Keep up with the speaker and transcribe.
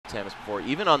Samus before,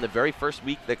 even on the very first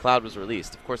week that Cloud was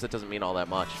released. Of course, that doesn't mean all that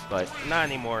much, but not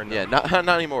anymore. No. Yeah, not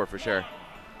anymore for sure.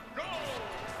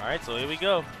 All right, so here we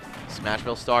go.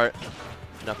 Smashville start.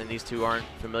 Nothing these two aren't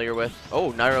familiar with.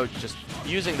 Oh, Nairo just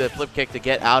using the flip kick to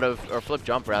get out of, or flip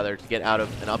jump rather, to get out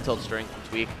of an up tilt string from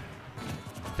Tweek.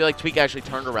 I feel like Tweek actually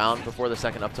turned around before the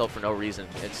second up tilt for no reason.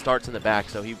 It starts in the back,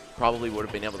 so he probably would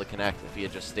have been able to connect if he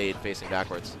had just stayed facing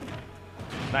backwards.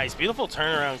 Nice, beautiful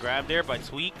turnaround grab there by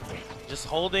Tweek. Just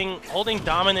holding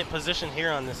dominant position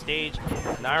here on the stage.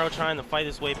 Nairo trying to fight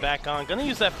his way back on. Gonna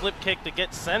use that flip kick to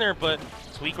get center, but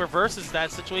Tweek reverses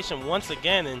that situation once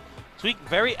again, and Tweek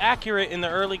very accurate in the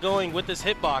early going with his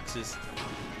hitboxes.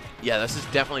 Yeah, this has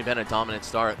definitely been a dominant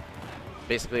start.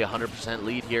 Basically 100%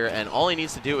 lead here, and all he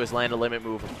needs to do is land a limit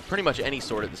move of pretty much any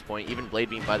sort at this point. Even Blade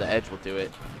Beam by the edge will do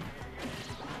it.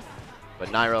 But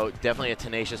Nairo, definitely a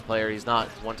tenacious player. He's not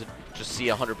one to just see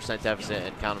a 100% deficit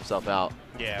and count himself out.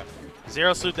 Yeah,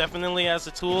 Zero Suit definitely has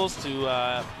the tools to,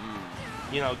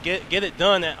 you know, get it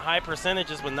done at high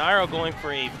percentages. But Nairo going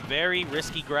for a very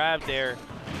risky grab there,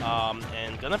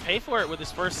 and gonna pay for it with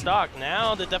his first stock.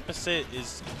 Now the deficit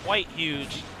is quite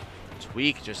huge.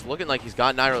 Tweek just looking like he's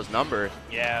got Nairo's number.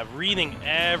 Yeah, reading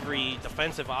every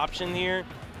defensive option here.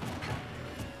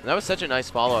 And that was such a nice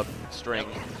follow-up string.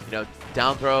 You know,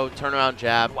 down throw, turnaround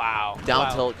jab, wow,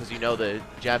 down tilt, because you know the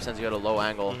jab sends you at a low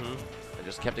angle, and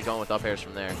just kept it going with up airs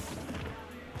from there.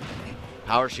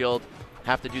 Power shield,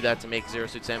 have to do that to make Zero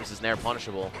Suit Samus' Nair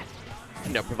punishable.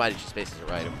 You know, provided she spaces it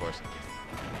right, of course.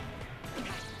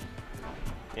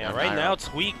 Yeah, right now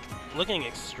Tweek looking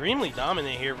extremely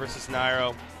dominant here versus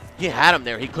Nairo. He had him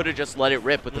there. He could have just let it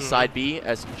rip with the side B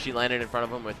as she landed in front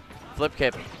of him with flip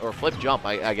kick, or flip jump,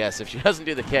 I guess, if she doesn't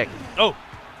do the kick. Oh,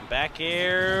 back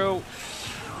air.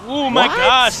 Oh my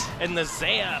gosh. And the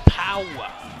Zaya power,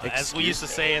 as we used to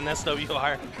say in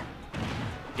SWR.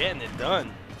 Getting it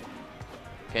done.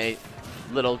 Okay,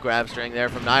 little grab string there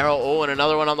from Nairo. Oh, and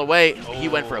another one on the way. Oh. He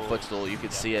went for a footstool. You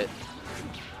could see it.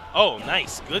 Oh,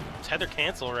 nice. Good tether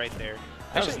cancel right there.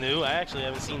 That was new. I actually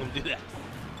haven't seen him do that.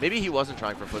 Maybe he wasn't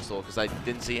trying for footstool because I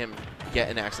didn't see him get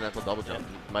an accidental double jump.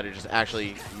 He might have just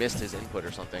actually missed his input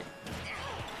or something.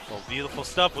 Well, beautiful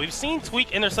stuff. We've seen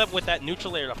Tweek intercept with that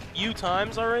neutral air a few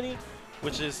times already,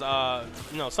 which is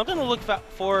you know, something to look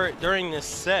for during this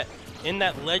set. In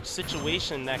that ledge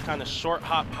situation, that kind of short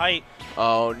hop height.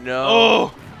 Oh no!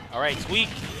 Oh! All right, Tweek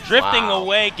drifting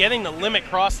away, getting the limit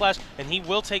cross slash, and he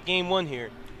will take game one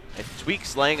here. And Tweek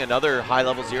slaying another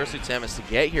high-level Zero Suit Samus to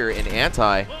get here in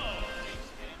anti.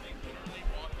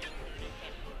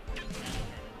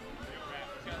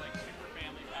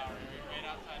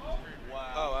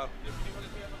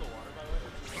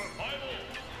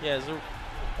 Yeah,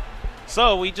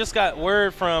 so we just got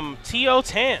word from T.O.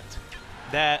 Tant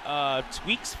that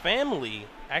Tweek's family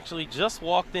actually just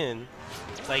walked in.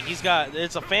 Like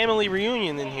it's a family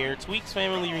reunion in here. Tweek's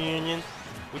family reunion.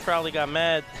 We probably got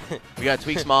mad. We got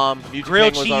Tweek's mom.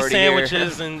 Grilled cheese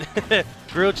sandwiches and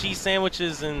grilled cheese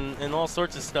sandwiches and all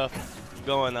sorts of stuff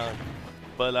going on.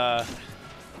 But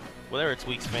whatever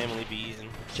Tweek's family be eating.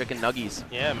 Chicken nuggies.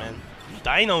 Yeah, man.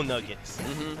 Dino nuggets.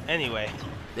 Anyway.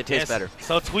 It tastes better.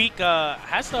 So Tweek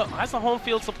has the home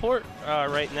field support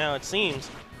right now, it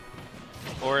seems,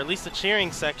 or at least the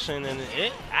cheering section, and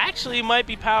it actually might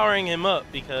be powering him up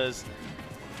because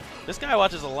this guy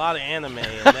watches a lot of anime,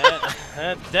 and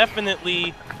that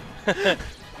definitely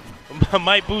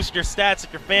might boost your stats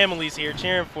if your family's here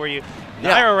cheering for you.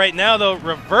 Yeah. Nairo right now though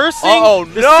reversing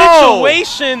the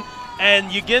situation,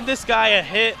 and you give this guy a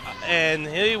hit, and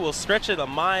he will stretch it a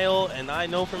mile, and I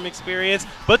know from experience.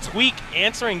 But Tweek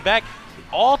answering back.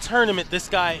 All tournament, this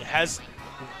guy has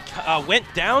went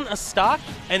down a stock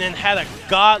and then had a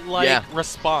godlike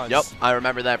response. Yep, I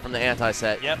remember that from the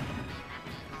anti-set. Yep.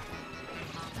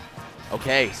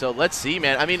 Okay, so let's see,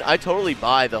 man. I mean, I totally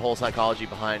buy the whole psychology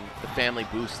behind the family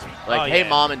boost. Like, hey,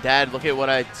 mom and dad, look at what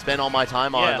I spent all my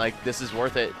time on. Like, this is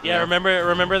worth it. Yeah,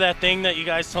 remember that thing that you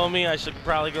guys told me I should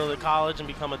probably go to college and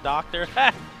become a doctor?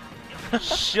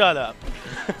 Shut up.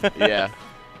 Yeah,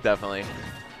 definitely.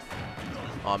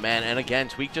 Oh, man, and again,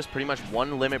 Tweek just pretty much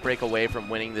one limit break away from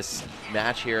winning this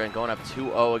match here and going up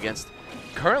 2-0 against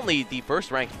currently the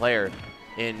first-ranked player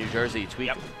in New Jersey.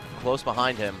 Tweek close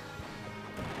behind him.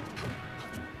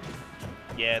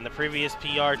 Yeah, in the previous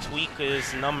PR, Tweek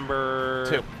is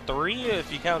number 3,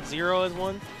 if you count Zero as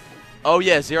one. Oh,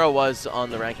 yeah, Zero was on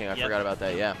the ranking. I forgot about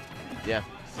that, yeah.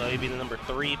 So he'd be the number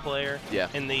 3 player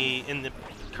in the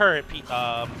current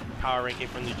power ranking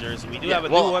from New Jersey. We do have a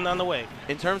new one on the way.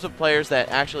 In terms of players that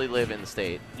actually live in the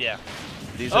state,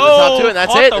 these are the top 2, and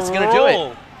that's it. It's going to do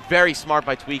it. very smart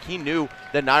by Tweek. He knew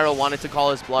that Nairo wanted to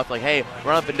call his bluff, like, hey,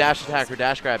 run up and dash attack or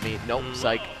dash grab me. Nope,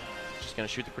 psych. Just going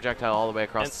to shoot the projectile all the way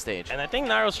across the stage. And I think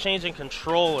Nairo's changing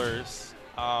controllers.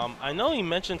 I know he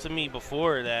mentioned to me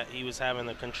before that he was having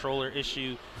a controller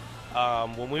issue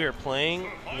when we were playing.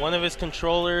 One of his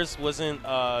controllers wasn't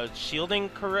shielding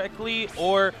correctly,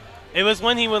 or it was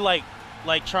when he would like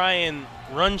try and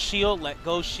run shield, let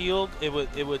go shield, it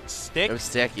would stick. It would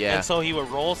stick, yeah. And so he would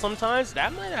roll sometimes.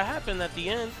 That might have happened at the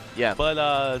end. Yeah.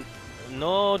 But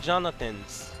no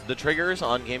Jonathans. The triggers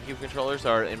on GameCube controllers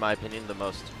are, in my opinion, the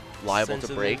most liable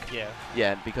to break. Yeah.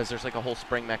 Yeah, because there's like a whole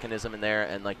spring mechanism in there,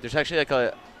 and like there's actually like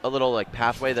a little like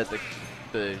pathway that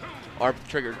the ARP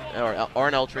trigger or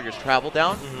RNL triggers travel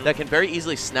down that can very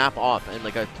easily snap off, and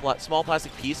like a small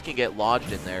plastic piece can get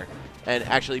lodged in there and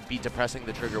actually be depressing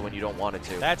the trigger when you don't want it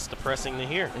to. That's depressing to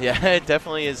hear. Yeah, it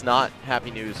definitely is not happy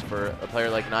news for a player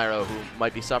like Nairo who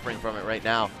might be suffering from it right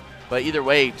now. But either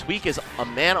way, Tweek is a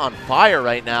man on fire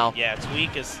right now. Yeah,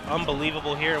 Tweek is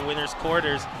unbelievable here in winner's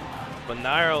quarters. But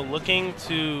Nairo looking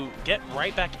to get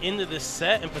right back into this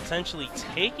set and potentially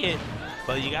take it.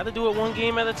 But you got to do it one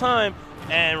game at a time.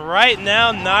 And right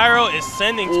now, Nairo is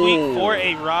sending Tweek for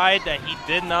a ride that he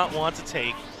did not want to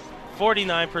take.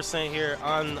 49% here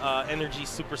on NRG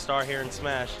Superstar here in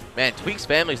Smash. Man, Tweek's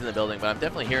family's in the building, but I'm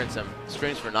definitely hearing some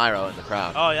screams for Nairo in the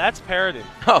crowd. Oh, that's Paradin.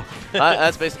 Oh,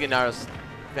 that's basically Nairo's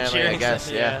family, cheering, I guess.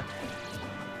 Yeah.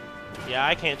 Yeah,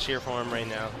 I can't cheer for him right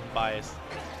now. Biased.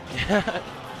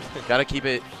 Got to keep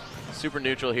it super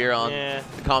neutral here on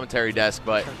the commentary desk,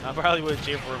 but I probably would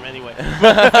cheer for him anyway.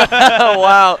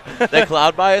 Wow, that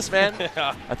cloud bias, man.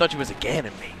 I thought you was a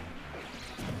Ganon me.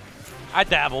 I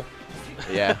dabble.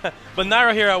 Yeah. But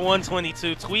Nairo here at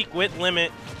 122. Tweek with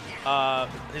limit.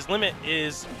 His limit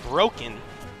is broken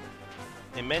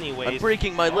in many ways. I'm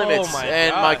breaking my limits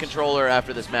my controller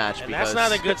after this match. And that's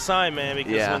not a good sign, man,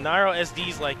 because when Nairo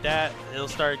SDs like that, he'll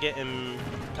start getting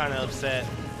kind of upset.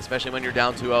 Especially when you're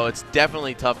down 2-0, it's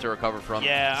definitely tough to recover from.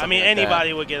 Yeah, I mean,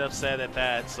 anybody would get upset at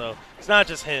that, so it's not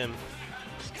just him.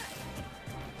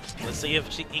 Let's see if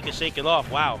he can shake it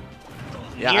off. Wow.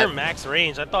 Yeah, Near max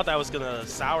range. I thought that was going to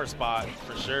sour spot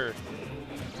for sure.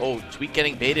 Oh, Tweek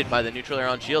getting baited by the neutral air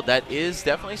on shield. That is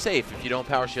definitely safe if you don't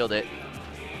power shield it.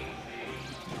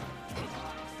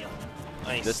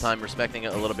 Nice. This time respecting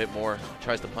it a little bit more.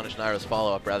 Tries to punish Nairo's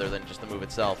follow-up rather than just the move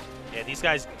itself. Yeah, these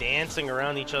guys dancing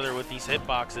around each other with these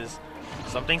hitboxes.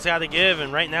 Something's got to give,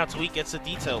 and right now Tweek gets the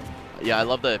detail. Yeah, I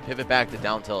love the pivot back to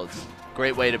down tilt. It's a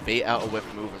great way to bait out a whiff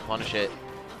move and punish it.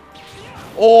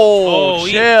 Oh,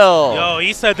 chill.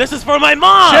 He said, this is for my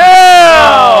mom. Chill.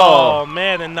 Oh,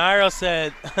 man. And Nairo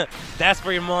said, that's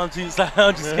for your mom, too. So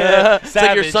I'm just kidding. It's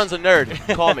like your son's a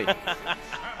nerd. Call me.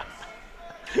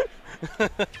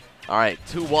 All right,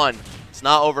 2-1. It's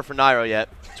not over for Nairo yet.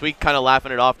 Tweek kind of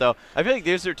laughing it off, though. I feel like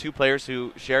these are two players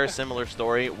who share a similar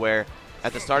story where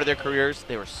at the start of their careers,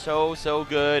 they were so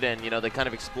good, and, you know, they kind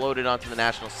of exploded onto the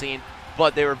national scene,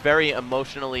 but they were very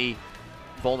emotionally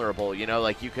vulnerable, you know,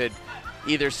 like you could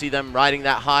either see them riding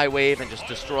that high wave and just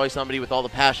destroy somebody with all the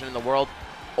passion in the world,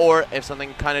 or if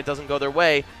something kind of doesn't go their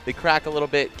way, they crack a little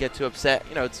bit, get too upset.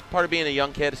 You know, it's part of being a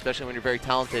young kid, especially when you're very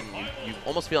talented and you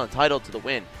almost feel entitled to the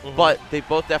win. But they've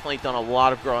both definitely done a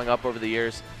lot of growing up over the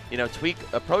years. You know, Tweek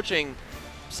approaching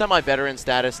semi-veteran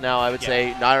status now, I would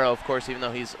say. Nairo, of course, even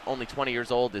though he's only 20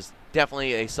 years old, is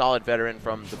definitely a solid veteran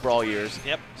from the Brawl years.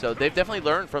 So they've definitely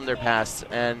learned from their past,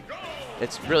 and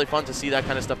it's really fun to see that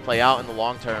kind of stuff play out in the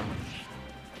long term.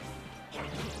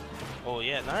 Oh,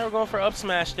 yeah, Nairo going for up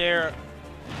smash there,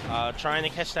 trying to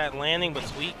catch that landing, but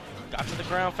Tweek got to the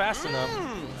ground fast enough.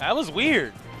 That was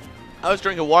weird. I was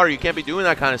drinking water. You can't be doing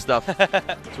that kind of stuff,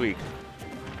 Tweek.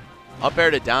 Up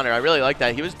air to down air. I really like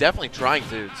that. He was definitely trying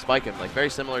to spike him, like very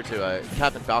similar to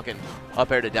Captain Falcon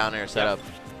up air to down air setup.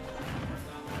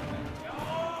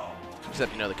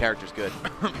 Except, you know, the character's good.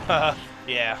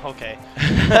 Yeah, okay.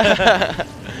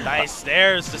 Nice.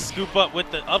 There's the scoop up with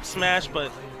the up smash,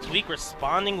 but Tweek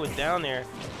responding with down air.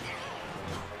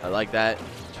 I like that.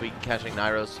 Tweek catching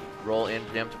Nairo's roll in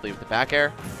preemptively with the back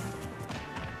air.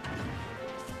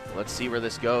 Let's see where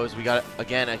this goes. We got,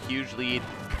 again, a huge lead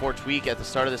for Tweek at the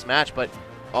start of this match, but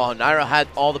Nairo had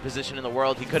all the position in the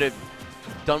world. He could have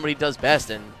done what he does best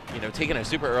and, you know, taken a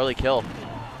super early kill.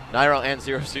 Nairo and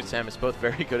Zero Suit Samus both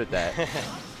very good at that.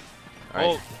 All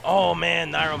right. Oh,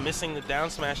 man, Nairo missing the down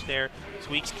smash there.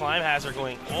 Tweek's climb hazard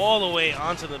going all the way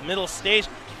onto the middle stage.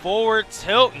 Forward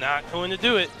tilt, not going to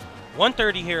do it.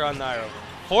 130 here on Nairo.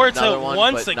 Forward tilt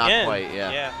once again. Not quite,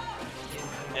 yeah.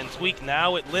 And Tweek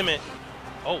now at limit.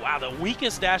 Oh, wow, the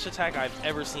weakest dash attack I've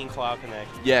ever seen Cloud connect.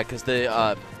 Yeah, because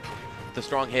the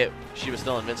strong hit, she was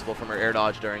still invincible from her air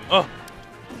dodge during.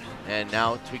 And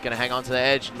now Tweek going to hang on to the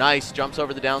edge. Nice. Jumps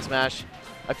over the down smash.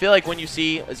 I feel like when you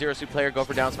see a Zero Suit player go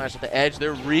for down smash at the edge,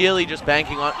 they're really just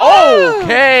banking on.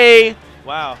 Okay.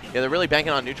 Wow. Yeah, they're really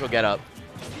banking on neutral get up.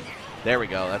 There we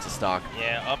go. That's a stock.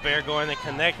 Yeah, up air going to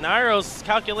connect. Nairo's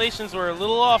calculations were a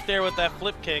little off there with that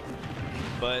flip kick,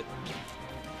 but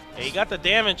yeah, he got the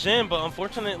damage in, but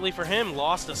unfortunately for him,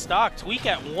 lost the stock. Tweek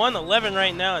at 111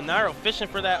 right now, and Nairo fishing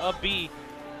for that up B.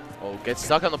 Oh, gets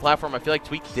stuck on the platform. I feel like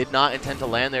Tweek did not intend to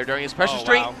land there during his pressure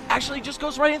string. Wow. Actually just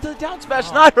goes right into the down smash.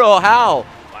 Nairo, how?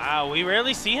 Wow, we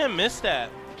rarely see him miss that.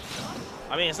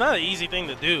 I mean, it's not an easy thing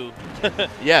to do.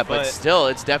 Yeah, but still,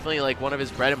 it's definitely like one of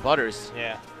his bread and butters.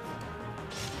 Yeah.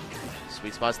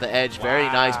 Sweet spot's the edge. Wow. Very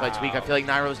nice by Tweek. I feel like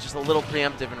Nairo was just a little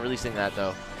preemptive in releasing that,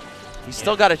 though. He's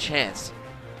still got a chance.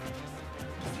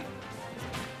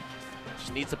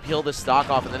 Just needs to peel this stock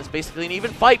off, and then it's basically an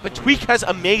even fight. But Tweek has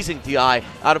amazing DI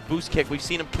out of boost kick. We've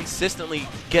seen him consistently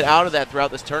get out of that throughout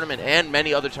this tournament and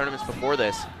many other tournaments before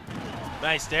this.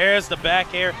 Nice. There's the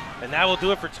back air, and that will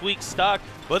do it for Tweek's stock.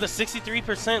 With a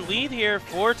 63% lead here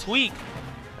for Tweek.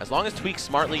 As long as Tweek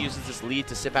smartly uses this lead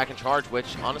to sit back and charge,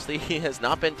 which honestly he has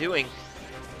not been doing,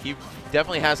 he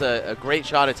definitely has a great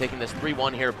shot at taking this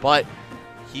 3-1 here, but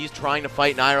he's trying to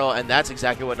fight Nairo, and that's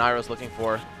exactly what Nairo's looking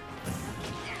for.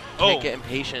 Can't get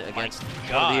impatient against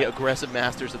one of the aggressive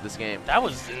masters of this game. That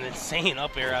was an insane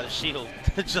up air out of shield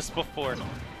just before.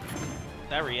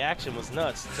 That reaction was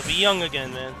nuts. To be young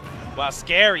again, man. Wow,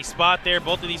 scary spot there.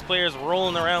 Both of these players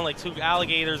rolling around like two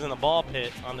alligators in a ball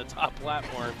pit on the top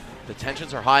platform. The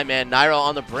tensions are high, man. Nairo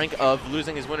on the brink of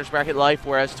losing his winner's bracket life,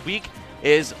 whereas Tweek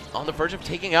is on the verge of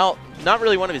taking out not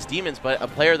really one of his demons, but a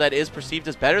player that is perceived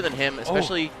as better than him,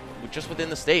 especially just within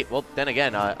the state. Well, then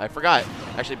again, I forgot.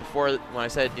 Actually, before when I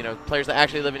said, you know, players that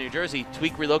actually live in New Jersey,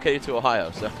 Tweek relocated to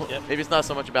Ohio, so maybe it's not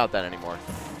so much about that anymore.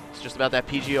 It's just about that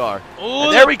PGR. Ooh,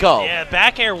 and there we go. Yeah,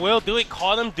 back air will do it.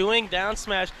 Caught him doing down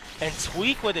smash, and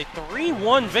Tweek with a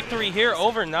 3-1 victory here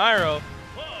over Nairo.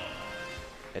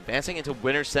 Advancing into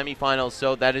winner's semifinals,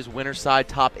 so that is winner's side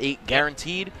top 8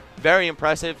 guaranteed. Very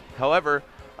impressive. However,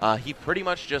 he pretty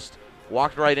much just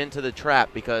walked right into the trap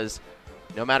because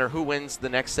no matter who wins the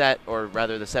next set, or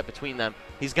rather the set between them,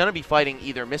 he's going to be fighting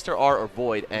either Mr. R or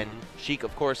Void, and Sheik,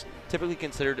 of course, typically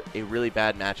considered a really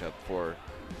bad matchup for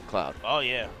Cloud. Oh,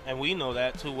 yeah, and we know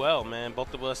that too well, man.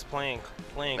 Both of us playing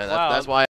Cloud. That's why